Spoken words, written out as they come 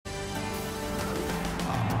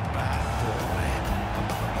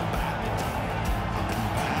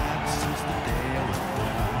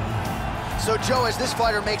So, Joe, as this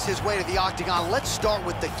fighter makes his way to the octagon, let's start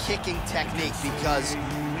with the kicking technique because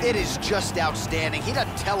it is just outstanding. He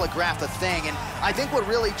doesn't telegraph a thing, and I think what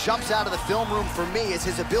really jumps out of the film room for me is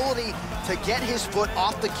his ability to get his foot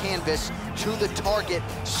off the canvas to the target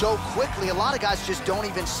so quickly. A lot of guys just don't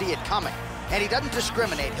even see it coming. And he doesn't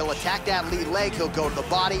discriminate. He'll attack that lead leg, he'll go to the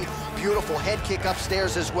body, beautiful head kick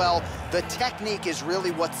upstairs as well. The technique is really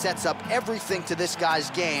what sets up everything to this guy's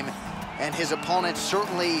game, and his opponent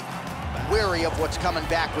certainly wary of what's coming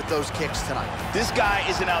back with those kicks tonight. This guy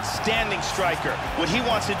is an outstanding striker. What he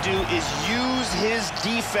wants to do is use his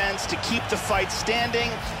defense to keep the fight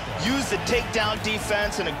standing, use the takedown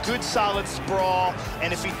defense and a good solid sprawl,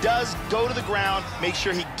 and if he does go to the ground, make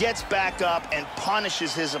sure he gets back up and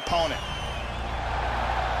punishes his opponent.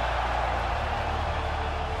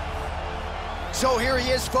 So here he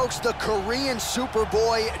is, folks, the Korean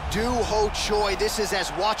Superboy, Doo Ho Choi. This is as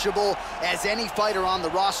watchable as any fighter on the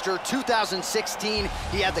roster. 2016,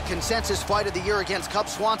 he had the consensus fight of the year against Cub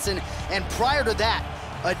Swanson, and prior to that,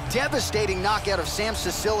 a devastating knockout of Sam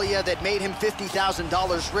Sicilia that made him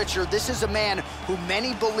 $50,000 richer. This is a man who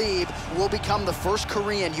many believe will become the first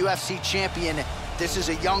Korean UFC champion. This is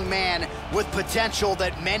a young man with potential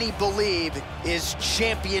that many believe is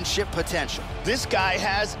championship potential. This guy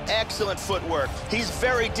has excellent footwork. He's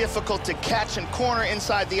very difficult to catch and corner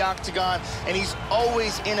inside the octagon, and he's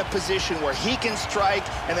always in a position where he can strike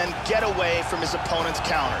and then get away from his opponent's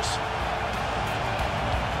counters.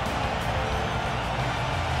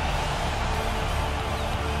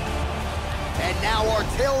 And now our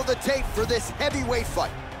tale of the tape for this heavyweight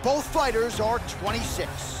fight. Both fighters are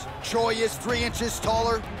 26. Choi is 3 inches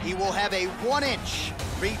taller. He will have a 1-inch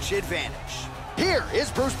reach advantage. Here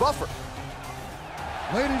is Bruce Buffer.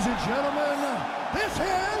 Ladies and gentlemen, this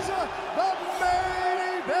is the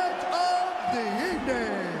main event of the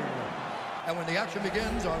evening. And when the action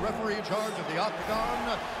begins, our referee in charge of the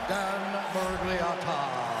octagon, Dan Bergliata.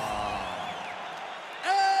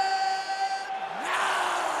 And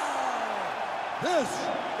now, this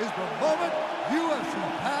is the moment UFC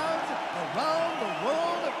fans around the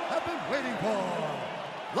world have been waiting for.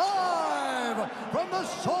 Live from the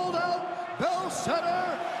sold-out Bell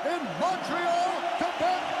Center in Montreal,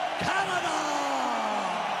 Quebec, Canada.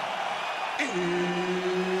 It's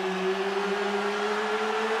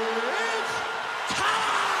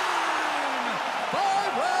time!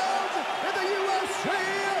 5 rounds in the UFC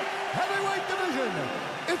heavyweight division.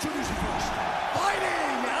 Introducing first,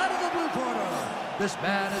 fighting out of the blue corner. This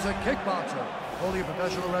man is a kickboxer, holding a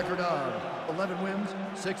professional record of 11 wins,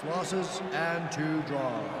 6 losses, and 2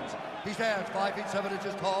 draws. He stands 5 feet 7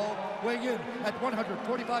 inches tall, weighing in at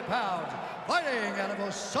 145 pounds. Fighting out of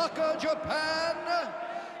Osaka, Japan,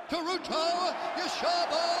 Teruto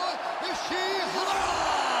Ishihara He.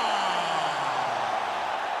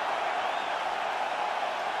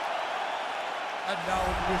 And now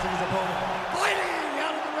introducing his opponent, fighting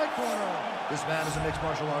out of the red corner. This man is a mixed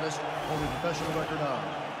martial artist, holding a professional record of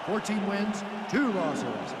 14 wins, 2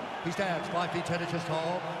 losses. He stands 5 feet 10 inches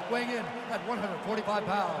tall, weighing in at 145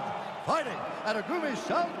 pounds. Fighting out of Gumi,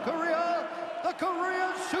 South Korea, the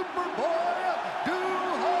Korean Superboy, Doo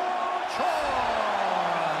Ho Choi.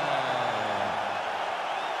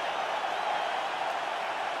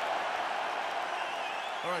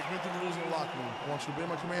 All right, commit to the rules in the locker room. I want you to obey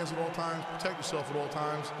my commands at all times, protect yourself at all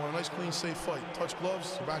times. I want a nice, clean, safe fight. Touch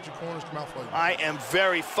gloves, back your corners, come out fighting. I am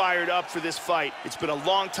very fired up for this fight. It's been a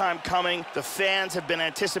long time coming. The fans have been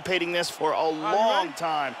anticipating this for a long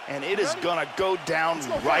time, and it is gonna go down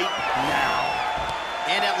right now.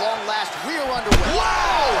 And at long last, we are underway.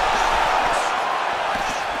 Whoa!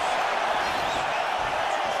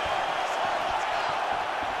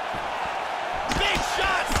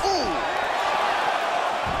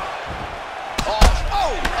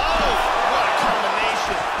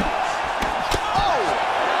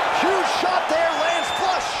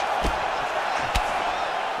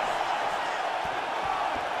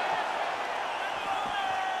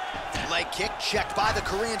 Leg kick checked by the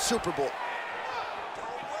Korean Superboy.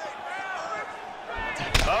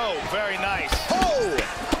 Oh, very nice. Oh!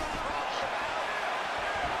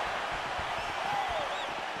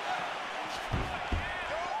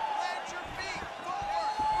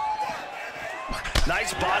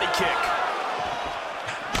 Nice body kick.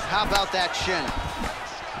 How about that shin?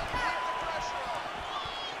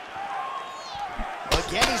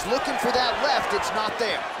 Again, he's looking for that left. It's not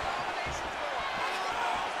there.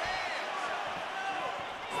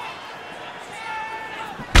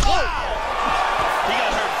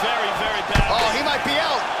 Oh, he might be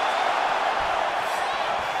out.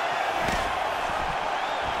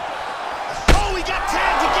 Oh, he got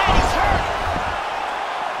tagged again. He's hurt.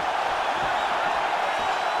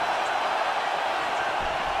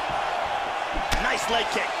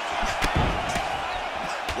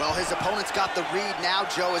 Well, his opponent's got the read now,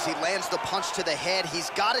 Joe, as he lands the punch to the head. He's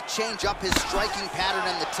got to change up his striking pattern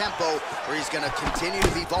and the tempo, or he's going to continue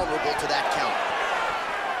to be vulnerable to that count.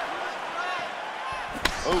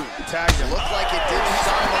 Oh, tagged him. Looked like it did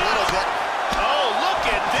stun him a little bit. Oh, look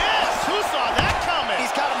at this! Who saw that coming?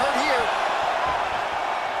 He's got him hurt here.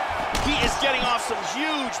 He is getting off some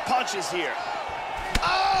huge punches here.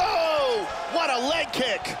 Oh, what a leg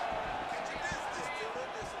kick!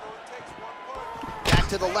 Back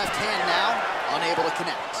to the left hand now, unable to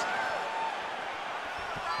connect.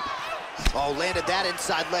 Oh, landed that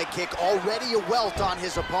inside leg kick, already a welt on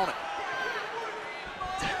his opponent.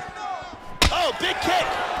 Oh, big kick!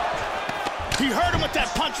 He hurt him with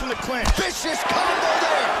that punch from the clinch. Vicious combo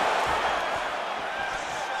there!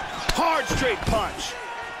 Hard straight punch.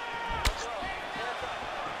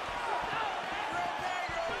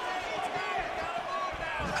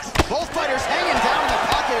 Both fighters hanging down in the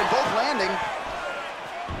pocket and both landing.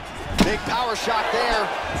 Big power shot there.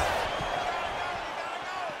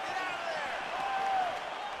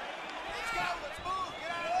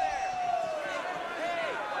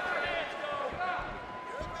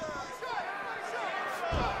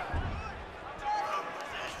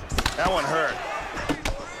 That one hurt.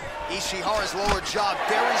 Ishihara's lower jaw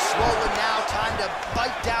very swollen now. Time to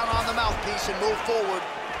bite down on the mouthpiece and move forward.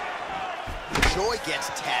 Choi gets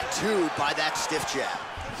tattooed by that stiff jab.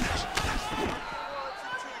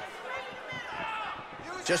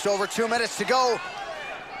 Just over 2 minutes to go.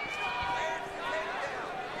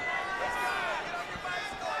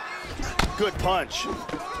 Good punch.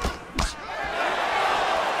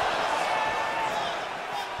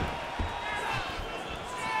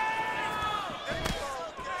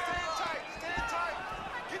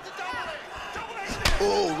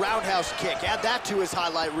 Oh, roundhouse kick. Add that to his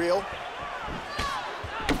highlight reel.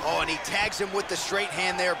 Oh, and he tags him with the straight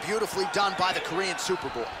hand there. Beautifully done by the Korean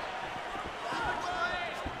Superboy.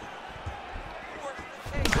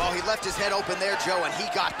 Well, he left his head open there, Joe, and he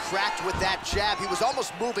got cracked with that jab. He was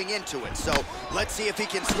almost moving into it. So let's see if he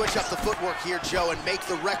can switch up the footwork here, Joe, and make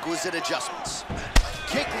the requisite adjustments.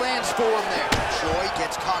 Kick lands for him there. Choi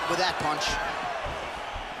gets caught with that punch.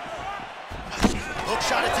 Hook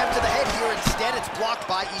shot attempt to the head here. Instead, it's blocked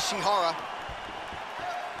by Ishihara.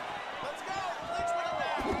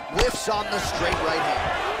 Whiffs on the straight right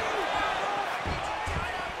hand.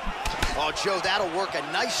 Oh, Joe, that'll work. A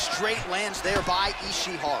nice straight lands there by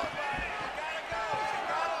Ishihara.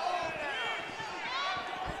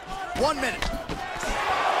 1 minute.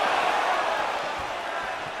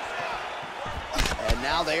 And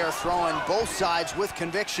now they are throwing both sides with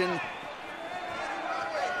conviction.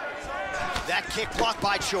 That kick blocked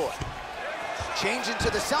by Choi. Changing to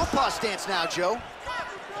the southpaw stance now, Joe.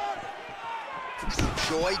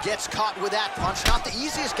 Choi gets caught with that punch. Not the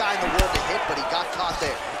easiest guy in the world to hit, but he got caught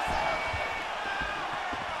there.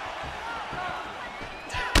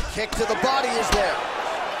 Kick to the body is there.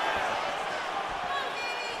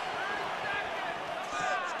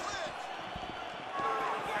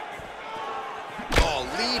 Oh,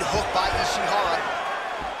 lead hook by Ishihara.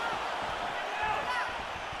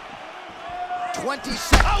 20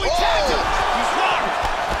 seconds. Oh, he tagged him! He's wrong!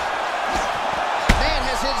 Man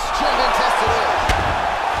has his chin been tested early.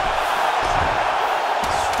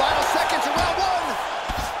 Final seconds of round one.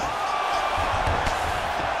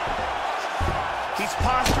 He's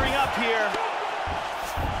posturing up here.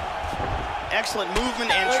 Excellent movement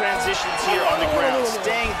and transitions here on the ground,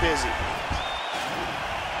 staying busy.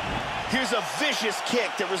 Here's a vicious kick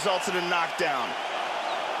that results in a knockdown.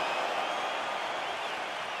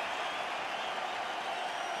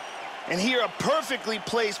 And here, a perfectly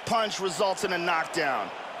placed punch results in a knockdown.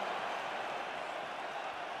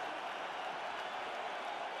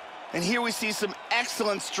 And here we see some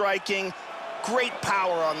excellent striking, great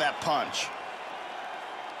power on that punch.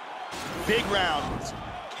 Big round.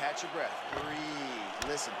 Catch your breath, breathe,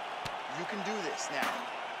 listen. You can do this now.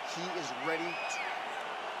 He is ready.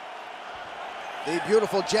 The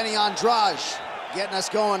beautiful Jenny Andrade getting us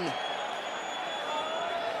going.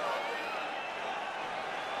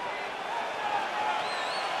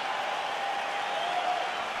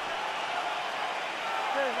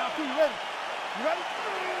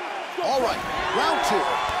 All right, round two.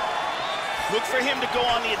 Look for him to go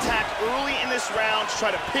on the attack early in this round to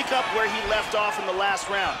try to pick up where he left off in the last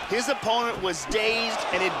round. His opponent was dazed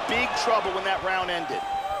and in big trouble when that round ended.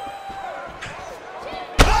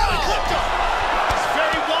 Oh, he clipped him! He's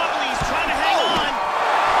very wobbly, he's trying to hang on.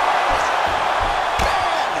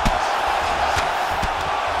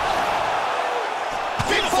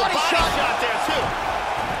 Beautiful body shot there, too.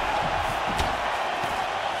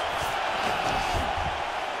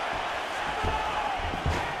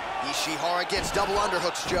 Ishihara gets double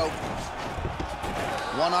underhooks, Joe.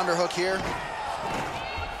 One underhook here.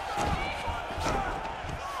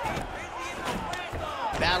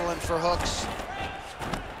 Battling for hooks.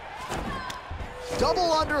 Double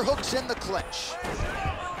underhooks in the clinch.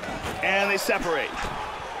 And they separate.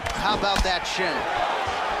 How about that shin?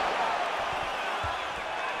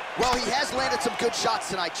 Well, he has landed some good shots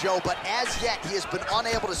tonight, Joe, but as yet, he has been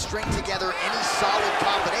unable to string together any solid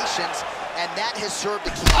combinations, and that has served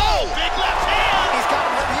to keep... Oh, big left hand! He's got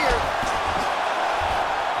him hurt here.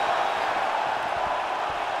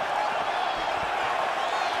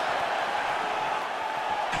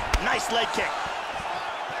 Nice leg kick.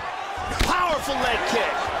 Powerful leg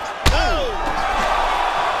kick. Oh!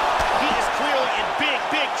 He is clearly in big,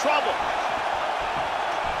 big trouble.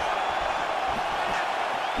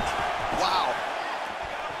 Wow.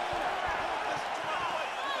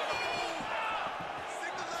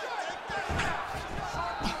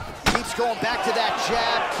 Keeps going back to that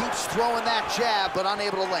jab, keeps throwing that jab, but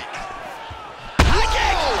unable to land. High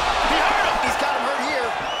kick! He hurt him! He's got him hurt here.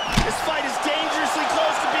 This fight is dangerously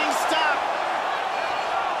close to being stopped.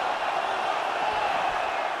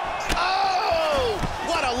 Oh!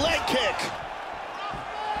 What a leg kick!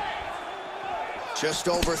 Just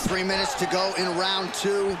over 3 minutes to go in round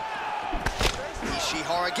 2.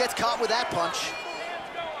 Ishihara gets caught with that punch.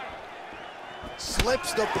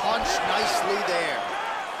 Slips the punch nicely there.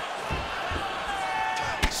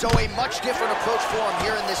 So a much different approach for him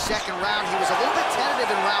here in this second round. He was a little bit tentative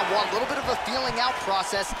in round 1, a little bit of a feeling out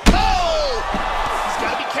process. Oh! He's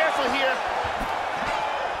got to be careful here.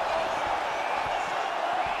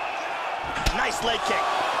 Nice leg kick.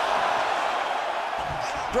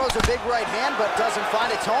 Throws a big right hand, but doesn't find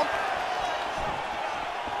its home.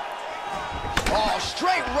 Oh,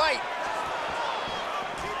 straight right.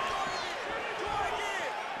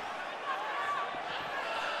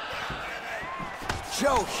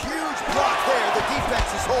 Joe, huge block there. The defense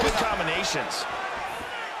is holding Good up. combinations.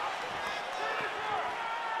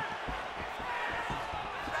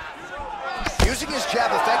 Using his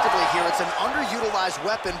jab effectively here, it's an underutilized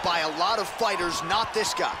weapon by a lot of fighters, not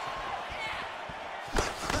this guy.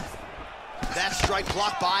 That strike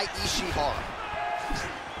blocked by Ishihara.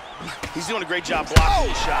 He's doing a great job blocking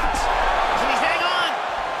these shots. Can he hang on?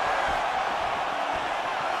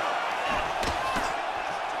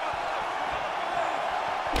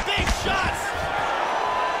 Big shots!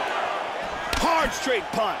 Hard straight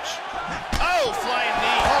punch. Oh, flying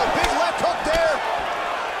knee. Oh, big left hook there.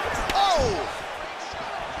 Oh!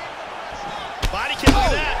 Body kick,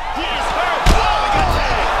 look at that. He is hurt. Oh, we got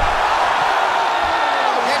tagged.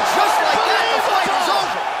 And just like that, the fight is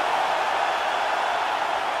over.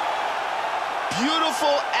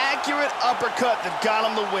 Beautiful, accurate uppercut that got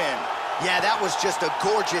him the win. Yeah, that was just a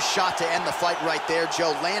gorgeous shot to end the fight right there,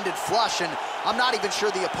 Joe. Landed flush, and I'm not even sure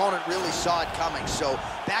the opponent really saw it coming. So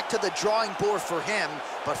back to the drawing board for him,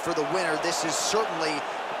 but for the winner, this is certainly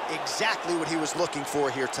exactly what he was looking for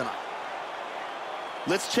here tonight.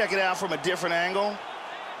 Let's check it out from a different angle.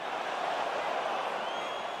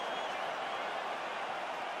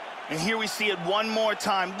 And here we see it one more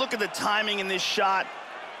time. Look at the timing in this shot.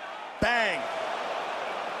 Bang.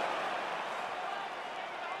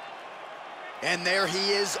 And there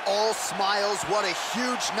he is, all smiles. What a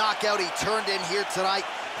huge knockout he turned in here tonight.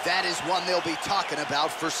 That is one they'll be talking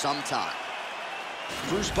about for some time.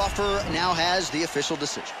 Bruce Buffer now has the official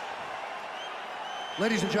decision.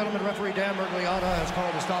 Ladies and gentlemen, referee Dan Mergliata has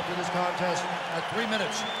called a stop to this contest at 3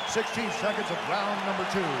 minutes, 16 seconds of round number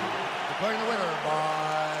 2. Declaring the winner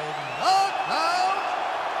by knockout,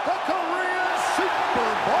 the Korean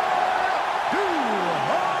Superboy, Doo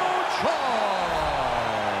Ho Choi.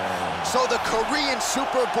 So the Korean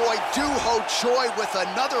Superboy Doo Ho Choi with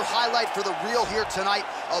another highlight for the reel here tonight.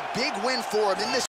 A big win for him in this